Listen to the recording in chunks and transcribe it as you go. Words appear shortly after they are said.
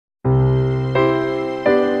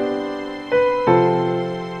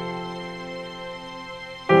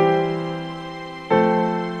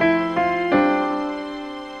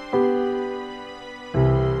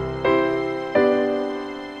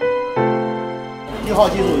1号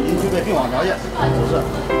技术已经具备并网条件，指示。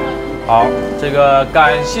好，这个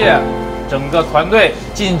感谢整个团队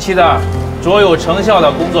近期的卓有成效的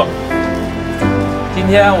工作。今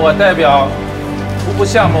天我代表服务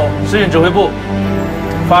项目指引指挥部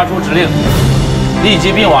发出指令，立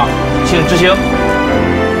即并网，请执行。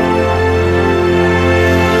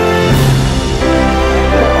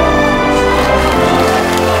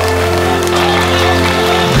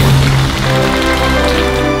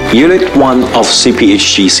 Unit 1 of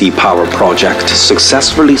CPHGC power project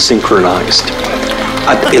successfully synchronized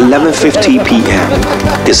at 11:50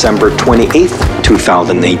 p.m. December 28,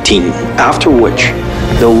 2018, after which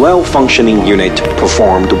the well-functioning unit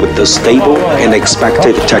performed with the stable and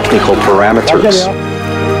expected technical parameters.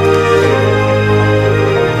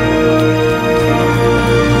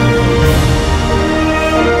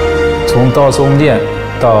 从到送电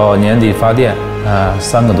到年底发电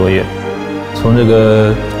，3个多月。从这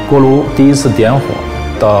个锅炉第一次点火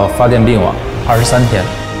到发电并网23天，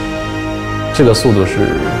这个速度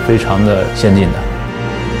是非常的先进的。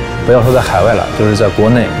不要说在海外了，就是在国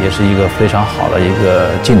内也是一个非常好的一个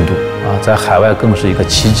进度啊，在海外更是一个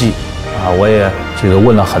奇迹啊！我也这个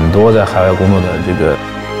问了很多在海外工作的这个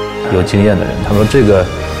有经验的人，他说这个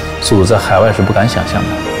速度在海外是不敢想象的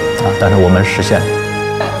啊，但是我们实现了。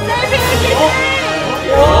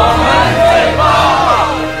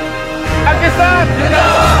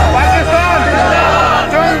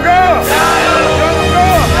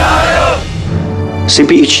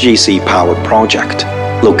 CPHGC Power Project,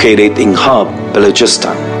 located in Hub,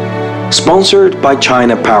 Balochistan, sponsored by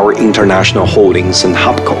China Power International Holdings and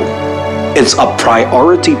HUBCO. It's a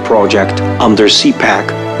priority project under CPAC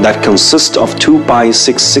that consists of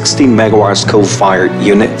 2x660 megawatts coal-fired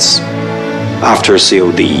units. After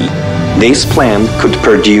COD, this plant could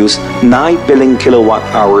produce 9 billion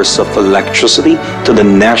kilowatt-hours of electricity to the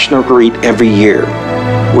national grid every year,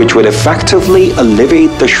 which would effectively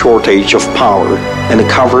alleviate the shortage of power and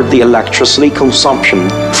cover the electricity consumption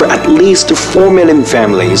for at least 4 million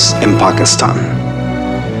families in Pakistan.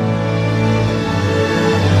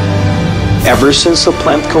 Ever since the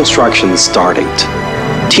plant construction started,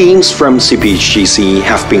 teams from CPHGC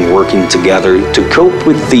have been working together to cope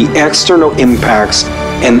with the external impacts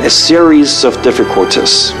and a series of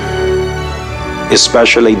difficulties.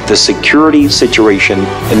 Especially the security situation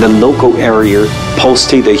in the local area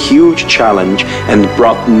posed a huge challenge and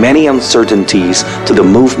brought many uncertainties to the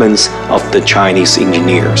movements of the Chinese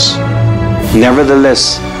engineers.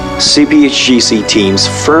 Nevertheless, CPHGC teams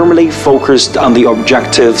firmly focused on the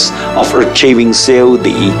objectives of achieving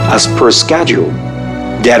COD as per schedule,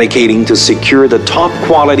 dedicating to secure the top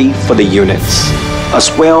quality for the units,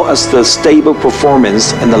 as well as the stable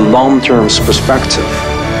performance in the long-term perspective.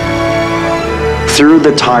 Through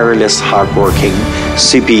the tireless hard working,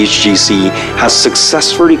 CPHGC has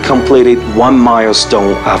successfully completed one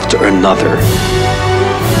milestone after another.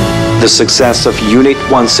 The success of Unit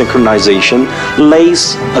 1 synchronization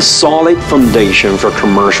lays a solid foundation for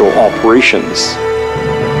commercial operations.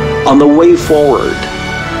 On the way forward,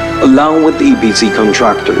 along with the EPC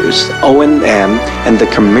contractors, O&M, and the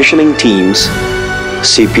commissioning teams,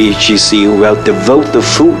 CPHGC will devote the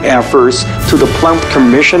full efforts to the plant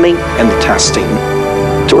commissioning and testing,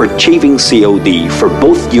 to achieving COD for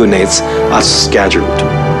both units as scheduled.